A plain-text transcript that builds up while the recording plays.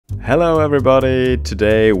Hello everybody,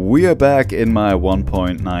 today we are back in my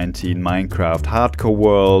 1.19 Minecraft hardcore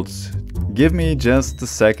world. Give me just a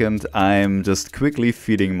second, I'm just quickly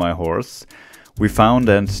feeding my horse. We found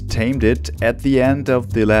and tamed it at the end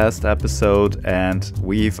of the last episode, and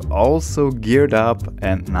we've also geared up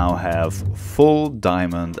and now have full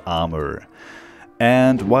diamond armor.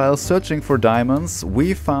 And while searching for diamonds,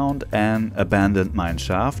 we found an abandoned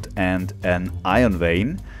mineshaft and an iron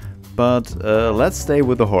vein. But let's stay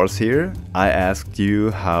with the horse here. I asked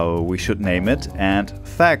you how we should name it, and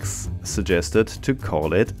Fax suggested to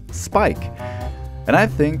call it Spike. And I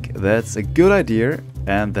think that's a good idea,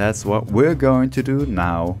 and that's what we're going to do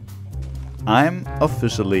now. I'm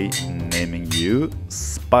officially naming you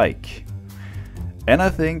Spike. And I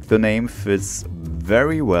think the name fits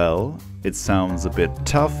very well. It sounds a bit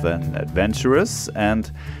tough and adventurous,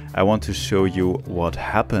 and I want to show you what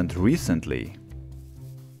happened recently.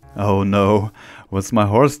 Oh no, what's my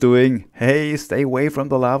horse doing? Hey, stay away from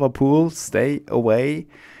the lava pool, stay away.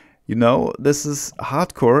 You know, this is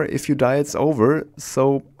hardcore, if you die it's over,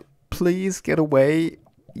 so please get away.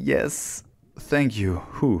 Yes, thank you.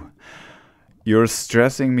 Whew. You're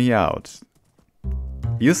stressing me out.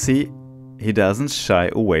 You see, he doesn't shy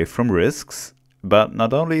away from risks, but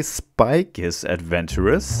not only Spike is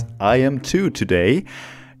adventurous, I am too today.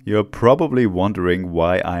 You're probably wondering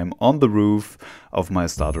why I'm on the roof of my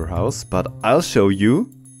starter house, but I'll show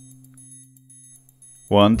you.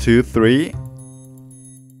 1, 2, 3.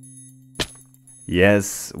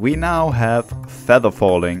 Yes, we now have feather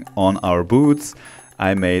falling on our boots.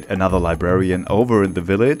 I made another librarian over in the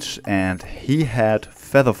village and he had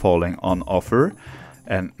feather falling on offer,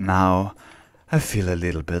 and now I feel a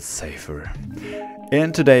little bit safer.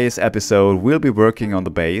 In today's episode, we'll be working on the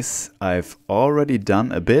base. I've already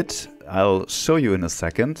done a bit, I'll show you in a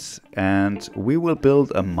second, and we will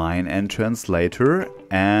build a mine entrance later,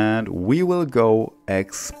 and we will go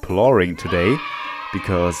exploring today,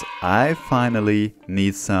 because I finally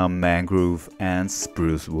need some mangrove and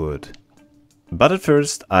spruce wood. But at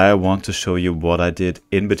first, I want to show you what I did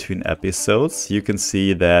in between episodes. You can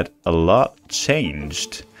see that a lot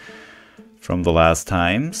changed from the last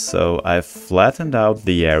time, so I've flattened out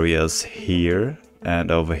the areas here and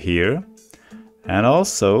over here, and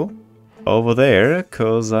also over there,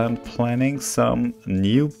 because I'm planning some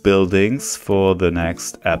new buildings for the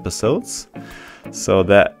next episodes. So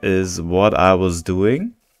that is what I was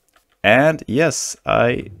doing, and yes,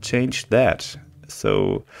 I changed that.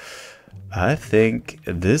 So I think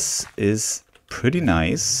this is pretty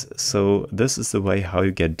nice. So this is the way how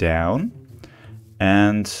you get down,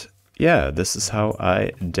 and yeah, this is how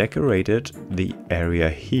I decorated the area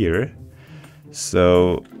here.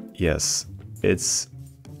 So yes, it's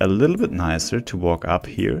a little bit nicer to walk up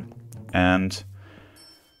here, and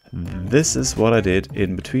this is what I did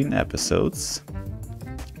in between episodes.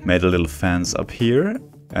 Made a little fence up here,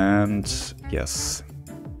 and yes,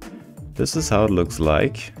 this is how it looks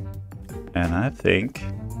like, and I think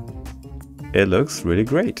it looks really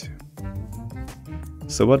great.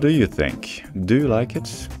 So what do you think? Do you like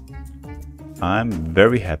it? I'm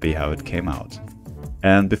very happy how it came out.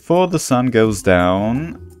 And before the sun goes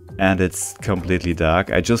down and it's completely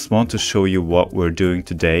dark, I just want to show you what we're doing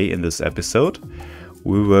today in this episode.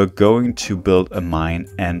 We were going to build a mine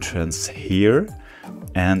entrance here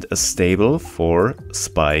and a stable for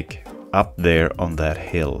Spike up there on that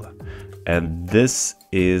hill. And this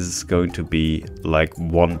is going to be like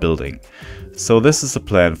one building. So this is the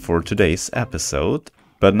plan for today's episode.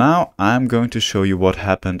 But now I'm going to show you what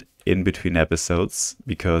happened in between episodes,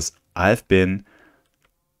 because I've been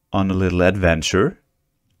on a little adventure.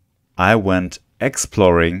 I went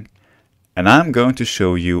exploring, and I'm going to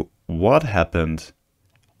show you what happened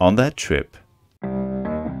on that trip.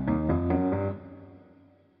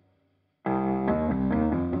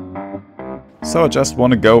 So I just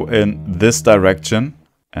want to go in this direction,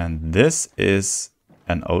 and this is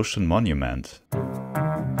an ocean monument.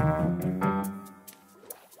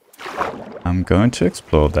 I'm going to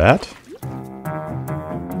explore that.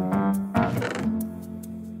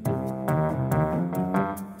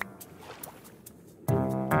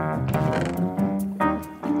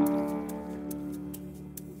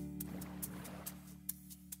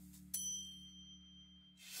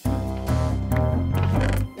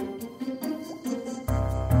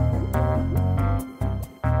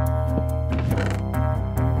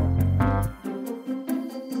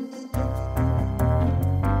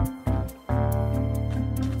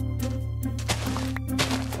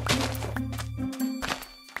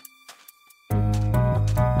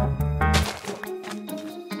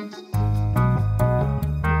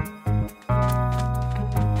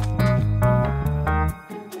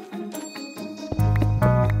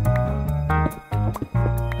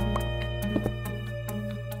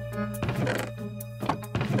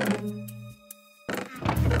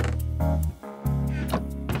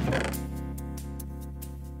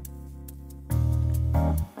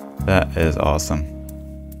 That is awesome.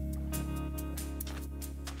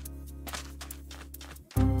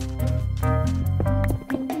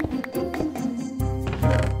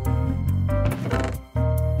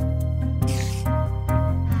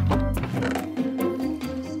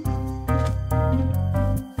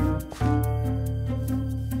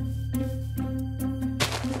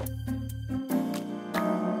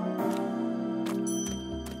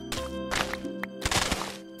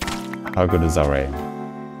 How good is our aim?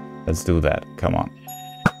 Let's do that. Come on.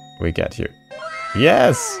 We get here.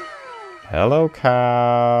 Yes! Hello,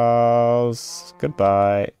 cows.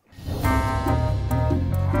 Goodbye.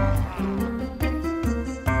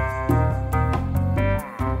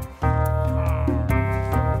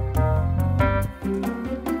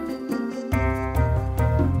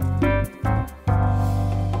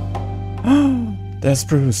 There's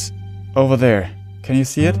spruce. Over there. Can you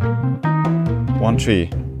see it? One tree.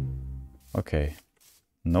 Okay.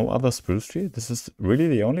 No other spruce tree? This is really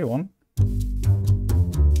the only one?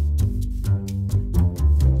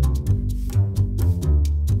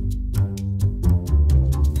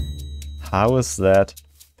 How is that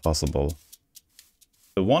possible?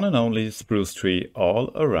 The one and only spruce tree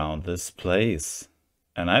all around this place.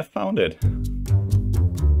 And I found it.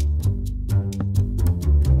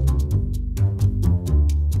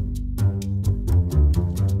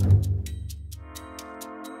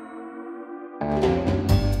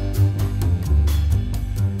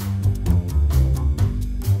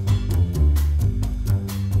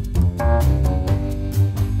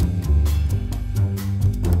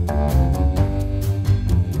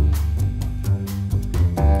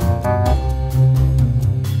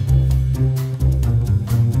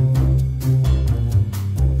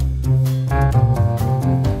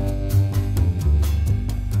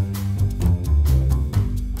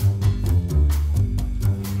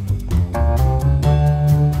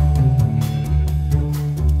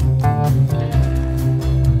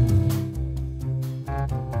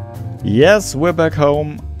 Yes, we're back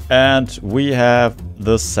home and we have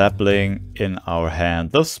the sapling in our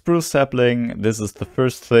hand. The spruce sapling, this is the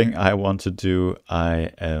first thing I want to do.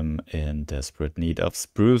 I am in desperate need of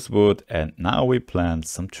spruce wood and now we plant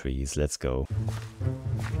some trees. Let's go.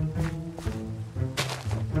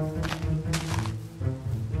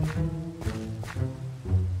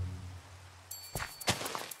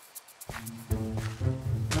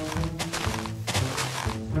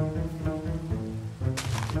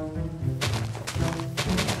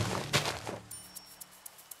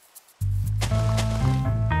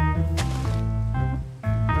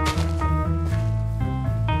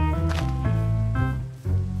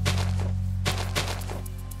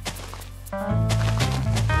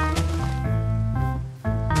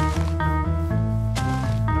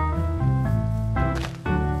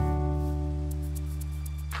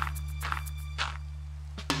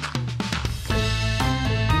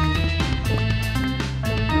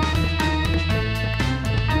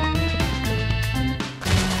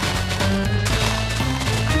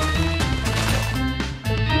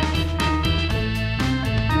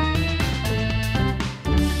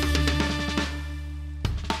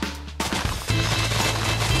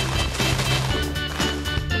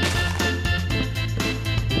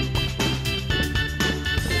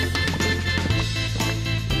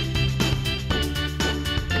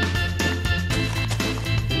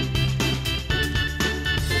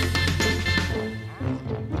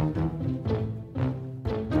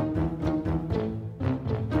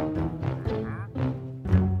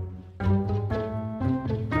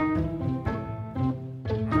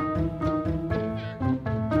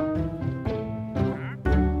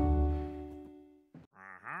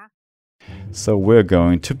 So we're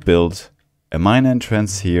going to build a mine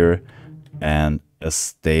entrance here and a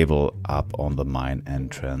stable up on the mine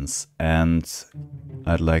entrance. And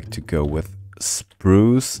I'd like to go with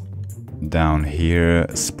spruce down here,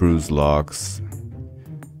 spruce logs.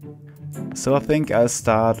 So I think I'll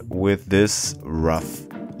start with this rough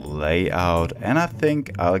layout and I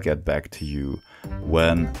think I'll get back to you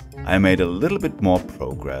when I made a little bit more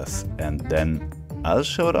progress and then I'll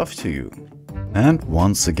show it off to you. And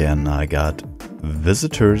once again I got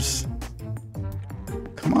visitors.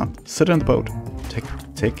 Come on, sit in the boat.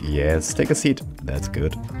 Yes, take a seat. That's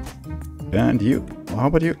good. And you, how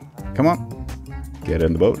about you? Come on, get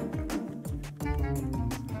in the boat.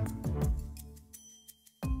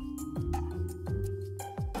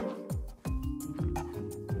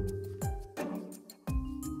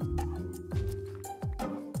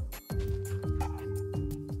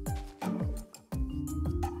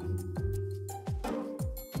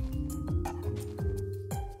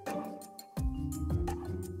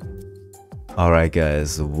 Alright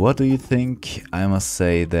guys, what do you think? I must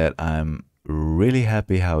say that I'm really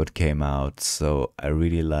happy how it came out. So I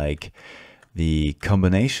really like the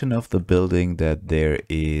combination of the building, that there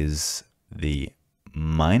is the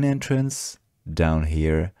mine entrance down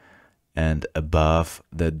here, and above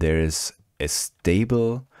that there is a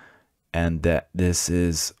stable, and that this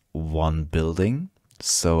is one building.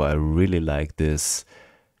 So I really like this,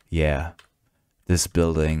 yeah, this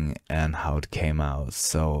building and how it came out.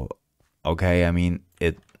 So okay, I mean,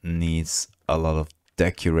 it needs a lot of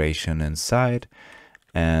decoration inside,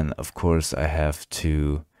 and of course I have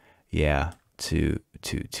to, yeah, to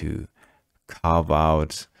carve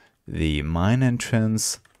out the mine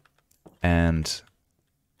entrance, and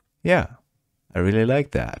yeah, I really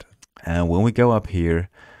like that. And when we go up here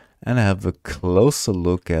and have a closer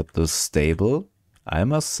look at the stable, I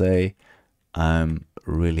must say I'm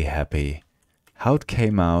really happy how it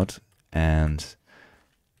came out. And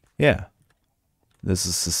yeah, this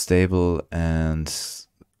is the stable, and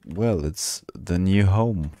well, it's the new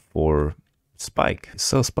home for Spike.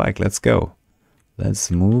 So Spike, let's go.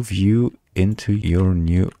 Let's move you into your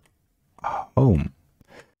new home.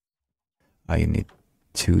 You need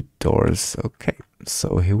 2 doors. Okay,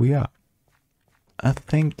 so here we are. I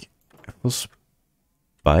think for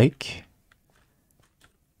Spike,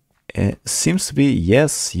 it seems to be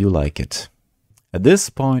yes, you like it. At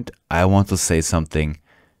this point, I want to say something,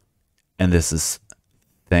 and this is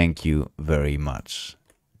thank you very much.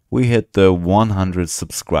 We hit the 100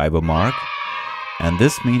 subscriber mark, and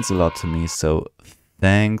this means a lot to me, so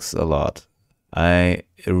thanks a lot. I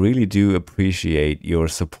really do appreciate your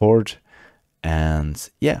support, and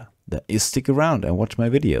yeah, that you stick around and watch my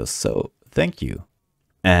videos, so thank you.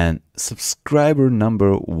 And subscriber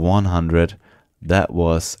number 100, that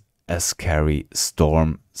was a scary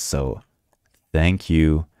storm, so thank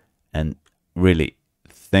you, and really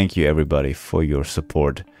thank you everybody for your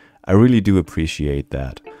support. I really do appreciate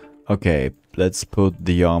that. Okay, let's put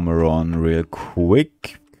the armor on real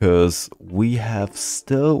quick, because we have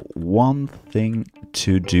still one thing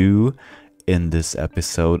to do in this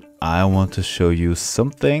episode. I want to show you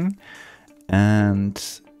something, and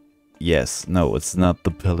yes, no, it's not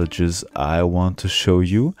the pillages I want to show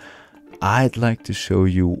you. I'd like to show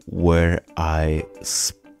you where I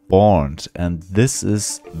spawned, and this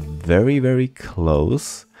is very, very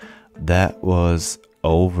close. That was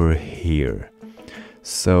over here.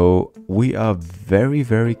 So we are very,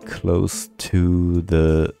 very close to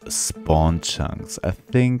the spawn chunks. I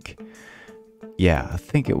think, yeah, I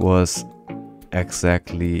think it was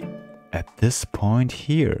exactly at this point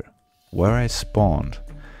here where I spawned.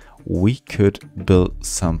 We could build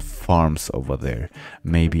some farms over there.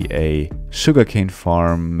 Maybe a sugarcane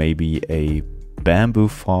farm, maybe a bamboo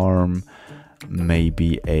farm,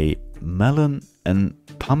 maybe a melon and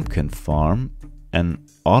pumpkin farm, an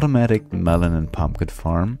automatic melon and pumpkin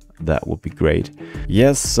farm. That would be great.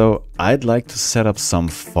 Yes, so I'd like to set up some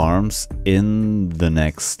farms in the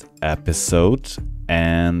next episode,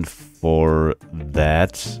 and for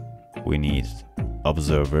that we need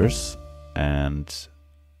observers, and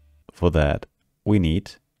for that we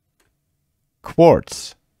need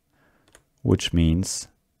quartz, which means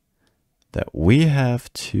that we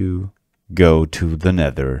have to go to the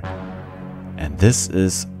Nether. And this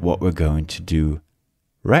is what we're going to do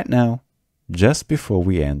right now, just before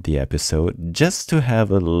we end the episode, just to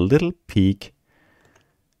have a little peek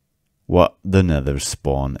what the Nether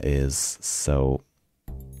spawn is. So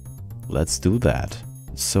let's do that.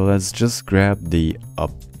 So let's just grab the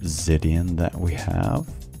obsidian that we have.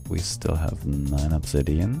 We still have 9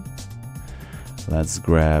 obsidian. Let's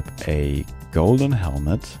grab a golden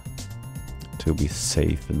helmet to be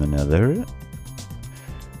safe in the Nether.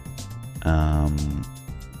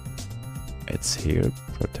 It's here,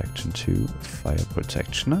 protection 2, fire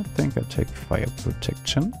protection. I think I take fire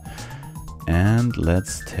protection. And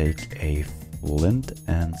let's take a flint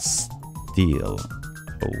and steel.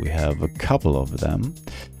 Oh, we have a couple of them.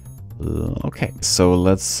 Okay, so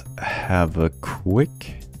let's have a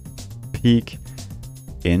quick peek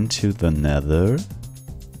into the Nether.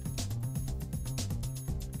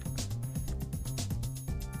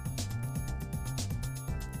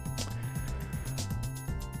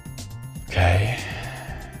 Okay.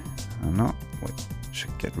 Oh no, wait,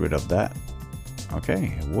 should get rid of that.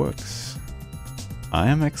 Okay, it works. I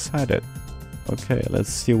am excited. Okay, let's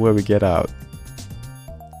see where we get out.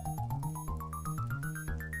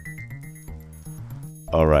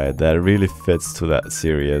 Alright, that really fits to that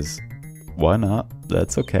series. Why not?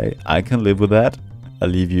 That's okay. I can live with that. I'll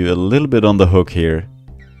leave you a little bit on the hook here.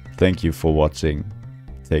 Thank you for watching.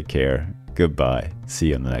 Take care. Goodbye. See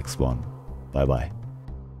you in the next one. Bye bye.